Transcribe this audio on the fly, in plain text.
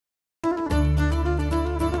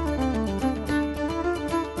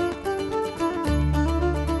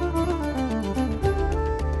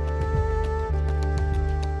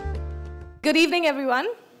Good evening, everyone.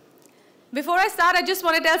 Before I start, I just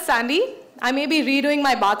want to tell Sandy, I may be redoing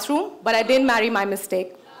my bathroom, but I didn't marry my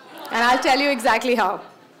mistake. And I'll tell you exactly how.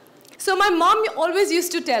 So my mom always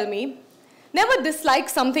used to tell me, never dislike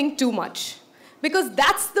something too much, because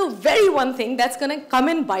that's the very one thing that's going to come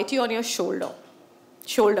and bite you on your shoulder.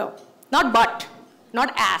 Shoulder. Not butt,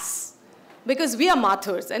 not ass. Because we are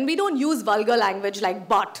Mathurs, and we don't use vulgar language like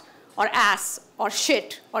butt, or ass, or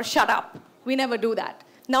shit, or shut up. We never do that.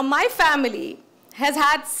 Now, my family has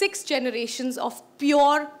had 6 generations of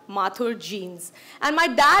pure Mathur genes. And my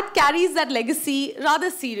dad carries that legacy rather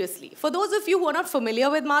seriously. For those of you who are not familiar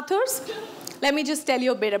with Mathurs, let me just tell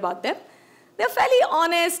you a bit about them. They're fairly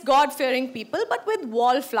honest, God-fearing people, but with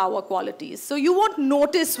wallflower qualities. So you won't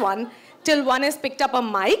notice one till one has picked up a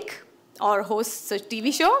mic or hosts a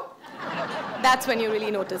TV show. That's when you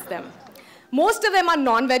really notice them. Most of them are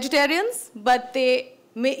non-vegetarians, but they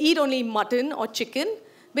may eat only mutton or chicken,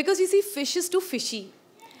 because you see, fish is too fishy.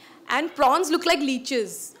 And prawns look like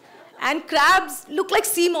leeches. And crabs look like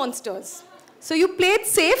sea monsters. So you play it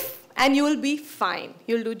safe, and you will be fine.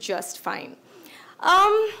 You'll do just fine.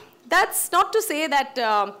 That's not to say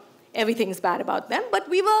that everything's bad about them. But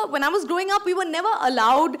when I was growing up, we were never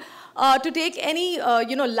allowed to take any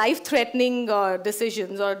life-threatening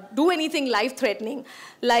decisions or do anything life-threatening,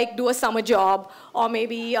 like do a summer job or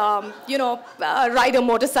maybe ride a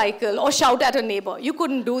motorcycle or shout at a neighbor. You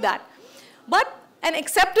couldn't do that. But an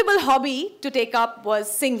acceptable hobby to take up was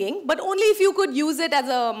singing, but only if you could use it as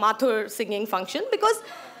a Mathur singing function, because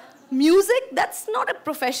music, that's not a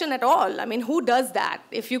profession at all. I mean, who does that?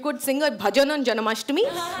 If you could sing a bhajan on Janamashtami,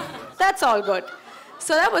 that's all good.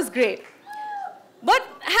 So that was great. But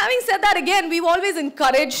having said that, again, we've always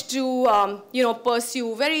encouraged to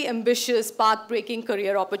pursue very ambitious, path-breaking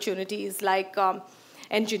career opportunities like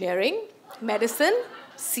engineering, medicine,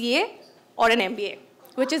 CA, or an MBA,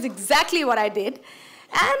 which is exactly what I did.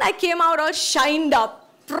 And I came out all shined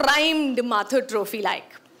up, primed Mathur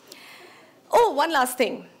trophy-like. Oh, one last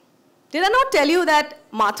thing. Did I not tell you that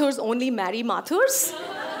Mathurs only marry Mathurs?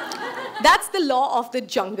 That's the law of the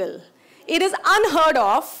jungle. It is unheard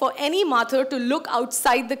of for any Mathur to look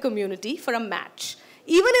outside the community for a match,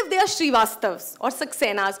 even if they are Srivastavs or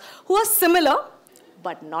Saksenas, who are similar,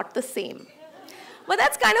 but not the same. But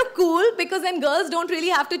that's kind of cool, because then girls don't really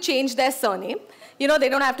have to change their surname. You know, they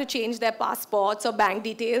don't have to change their passports or bank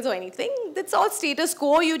details or anything. It's all status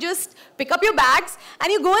quo. You just pick up your bags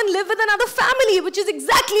and you go and live with another family, which is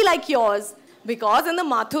exactly like yours. Because in the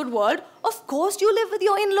Mathur world, of course you live with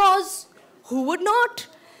your in-laws. Who would not?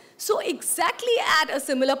 So exactly at a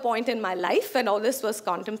similar point in my life, when all this was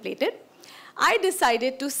contemplated, I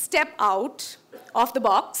decided to step out of the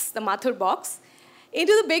box, the Mathur box,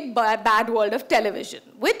 into the big bad world of television,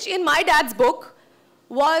 which in my dad's book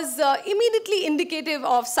was immediately indicative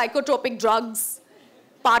of psychotropic drugs,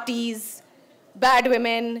 parties, bad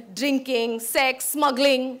women, drinking, sex,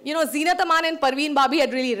 smuggling. You know, Zeenat Aman and Parveen Babi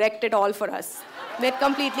had really wrecked it all for us. They had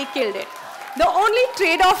completely killed it. The only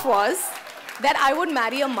trade-off was that I would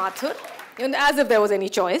marry a Mathur, as if there was any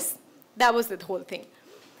choice. That was the whole thing.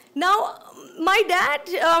 Now, my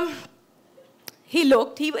dad, he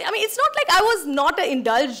looked. It's not like I was not an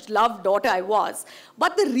indulged, loved daughter, I was.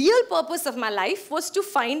 But the real purpose of my life was to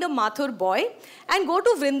find a Mathur boy and go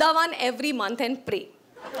to Vrindavan every month and pray.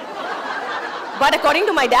 But according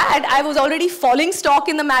to my dad, I was already falling stock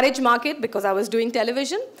in the marriage market because I was doing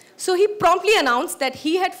television. So he promptly announced that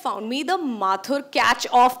he had found me the Mathur catch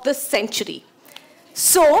of the century.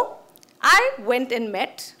 So I went and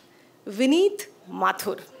met Vineet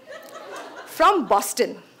Mathur from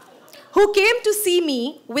Boston, who came to see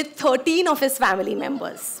me with 13 of his family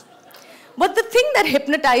members. But the thing that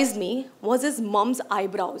hypnotized me was his mom's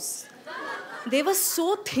eyebrows. They were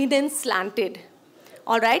so thin and slanted,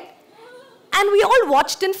 all right? And we all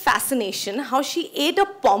watched in fascination how she ate a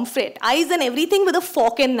pomfret, eyes and everything, with a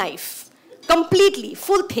fork and knife. Completely,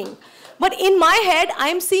 full thing. But in my head,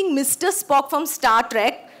 I'm seeing Mr. Spock from Star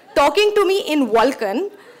Trek talking to me in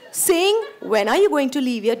Vulcan, saying, when are you going to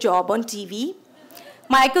leave your job on TV?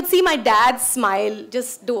 I could see my dad's smile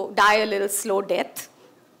just die a little slow death.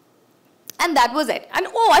 And that was it. And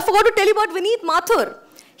oh, I forgot to tell you about Vineet Mathur.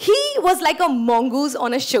 He was like a mongoose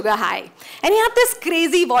on a sugar high. And he had this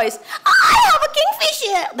crazy voice. I have a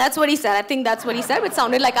kingfisher. That's what he said. I think that's what he said. It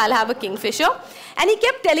sounded like I'll have a kingfisher. And he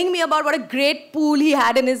kept telling me about what a great pool he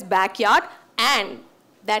had in his backyard and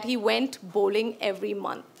that he went bowling every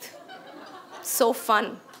month. So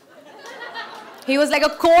fun. He was like a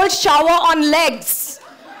cold shower on legs.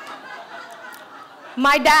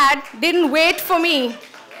 My dad didn't wait for me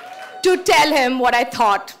to tell him what I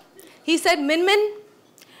thought. He said, Min Min,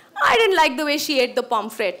 I didn't like the way she ate the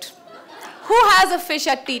pomfret. Who has a fish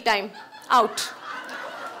at tea time? Out.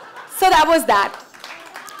 So that was that.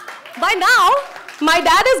 By now, my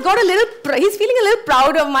dad has got he's feeling a little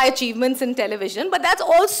proud of my achievements in television, but that's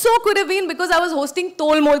also could have been because I was hosting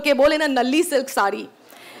Tol Mol Ke Bol in a nalli silk sari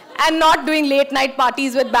and not doing late night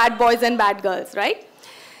parties with bad boys and bad girls, right?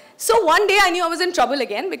 So one day I knew I was in trouble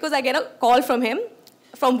again because I get a call from him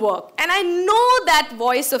from work. And I know that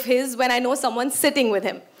voice of his when I know someone's sitting with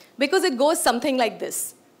him because it goes something like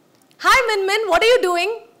this. Hi, Min Min, what are you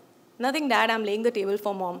doing? Nothing, Dad, I'm laying the table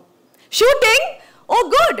for Mom. Shooting? Oh,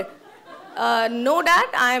 good. No, Dad,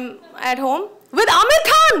 I'm at home. With Amir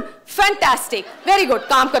Khan? Fantastic. Very good.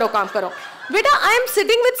 Kaam karo, kaam karo. Beta, I am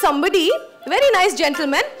sitting with somebody, very nice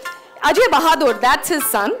gentleman, Ajay Bahadur, that's his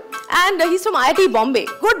son, and he's from IIT Bombay.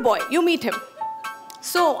 Good boy, you meet him.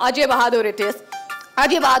 So, Ajay Bahadur it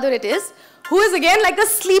is, who is again like a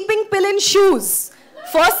sleeping pill in shoes.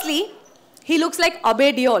 Firstly, he looks like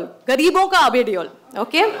Abe Diol, Garibon ka Abe Diol,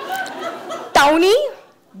 okay? Towny,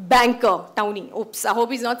 banker, Towny. Oops, I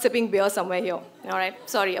hope he's not sipping beer somewhere here. All right,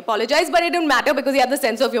 sorry, apologize, but it didn't matter because he had the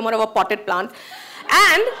sense of humor of a potted plant.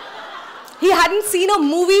 And he hadn't seen a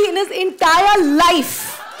movie in his entire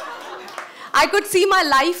life. I could see my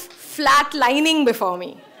life flatlining before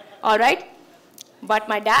me, all right? But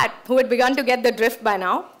my dad, who had begun to get the drift by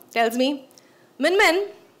now, tells me, Min Min,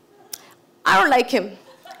 I don't like him.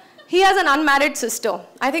 He has an unmarried sister.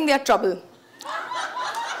 I think they're trouble.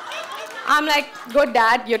 I'm like, good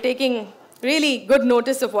dad, you're taking really good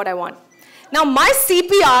notice of what I want. Now my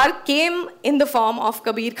CPR came in the form of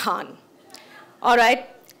Kabir Khan, all right?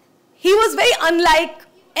 He was very unlike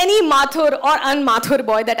any Mathur or un-Mathur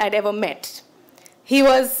boy that I'd ever met. He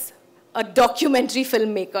was a documentary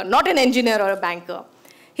filmmaker, not an engineer or a banker.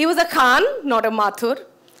 He was a Khan, not a Mathur.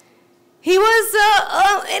 He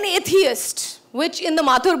was an atheist, which in the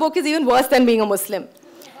Mathur book is even worse than being a Muslim.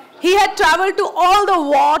 He had traveled to all the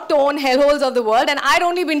war-torn hellholes of the world, and I'd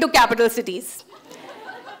only been to capital cities.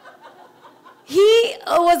 He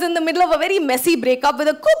was in the middle of a very messy breakup with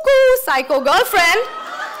a cuckoo psycho girlfriend,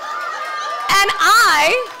 and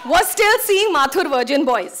I was still seeing Mathur virgin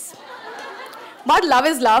boys. But love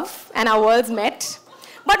is love, and our worlds met.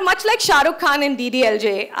 But much like Shah Rukh Khan in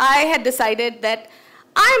DDLJ, I had decided that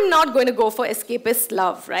I'm not going to go for escapist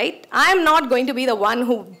love, right? I'm not going to be the one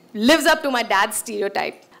who lives up to my dad's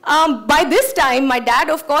stereotype. By this time, my dad,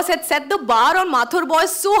 of course, had set the bar on Mathur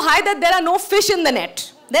boys so high that there are no fish in the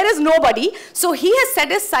net. There is nobody. So he has set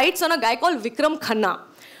his sights on a guy called Vikram Khanna,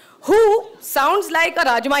 who sounds like a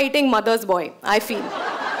Rajma-eating mother's boy, I feel.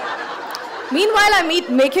 Meanwhile, I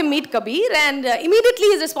make him meet Kabir, and immediately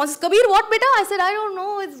his response is, Kabir, what beta? I said, I don't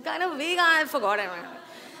know, it's kind of vague, I forgot.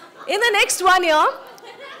 In the next 1 year,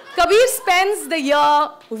 Kabir spends the year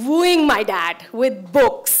wooing my dad with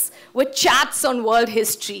books, with chats on world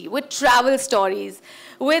history, with travel stories,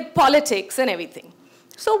 with politics and everything.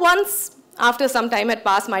 So once, after some time had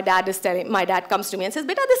passed, my dad comes to me and says,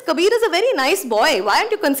 beta, this Kabir is a very nice boy. Why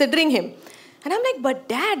aren't you considering him? And I'm like, but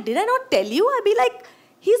dad, did I not tell you? I'd be like,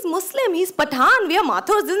 he's Muslim, he's Pathan, we are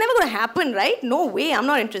Mathurs. This is never going to happen, right? No way, I'm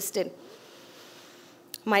not interested.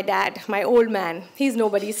 My dad, my old man, he's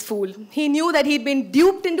nobody's fool. He knew that he'd been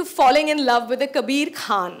duped into falling in love with a Kabir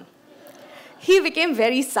Khan. He became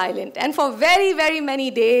very silent. And for very, very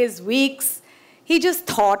many days, weeks, he just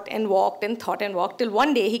thought and walked and thought and walked till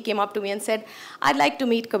one day he came up to me and said, I'd like to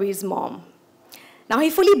meet Kabir's mom. Now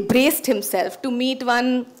he fully braced himself to meet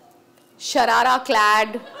one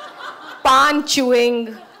sharara-clad,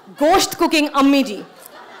 pan-chewing, ghost-cooking Ammi ji.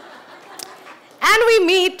 And we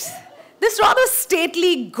meet this rather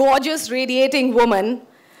stately, gorgeous, radiating woman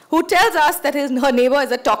who tells us that her neighbor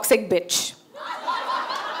is a toxic bitch.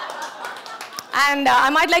 And I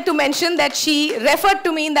might like to mention that she referred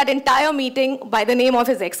to me in that entire meeting by the name of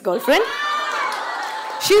his ex-girlfriend.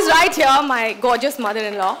 She's right here, my gorgeous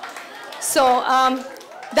mother-in-law. So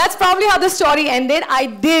that's probably how the story ended. I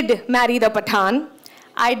did marry the Pathan.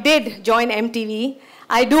 I did join MTV.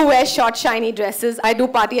 I do wear short, shiny dresses. I do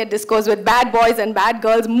party at discos with bad boys and bad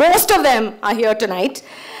girls. Most of them are here tonight.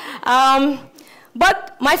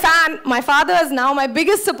 But my father is now my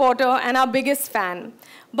biggest supporter and our biggest fan.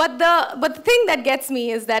 But the thing that gets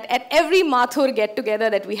me is that at every Mathur get-together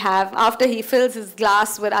that we have, after he fills his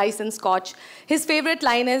glass with ice and scotch, his favorite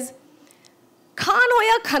line is, Khan ho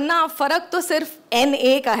ya Khanna, farak to sirf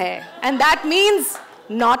NA ka hai. And that means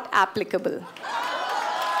not applicable.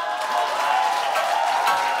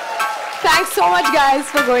 Thanks so much, guys,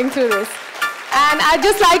 for going through this. And I'd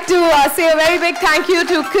just like to say a very big thank you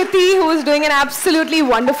to Kriti, who is doing an absolutely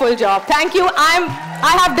wonderful job. Thank you.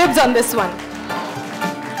 I have dibs on this one.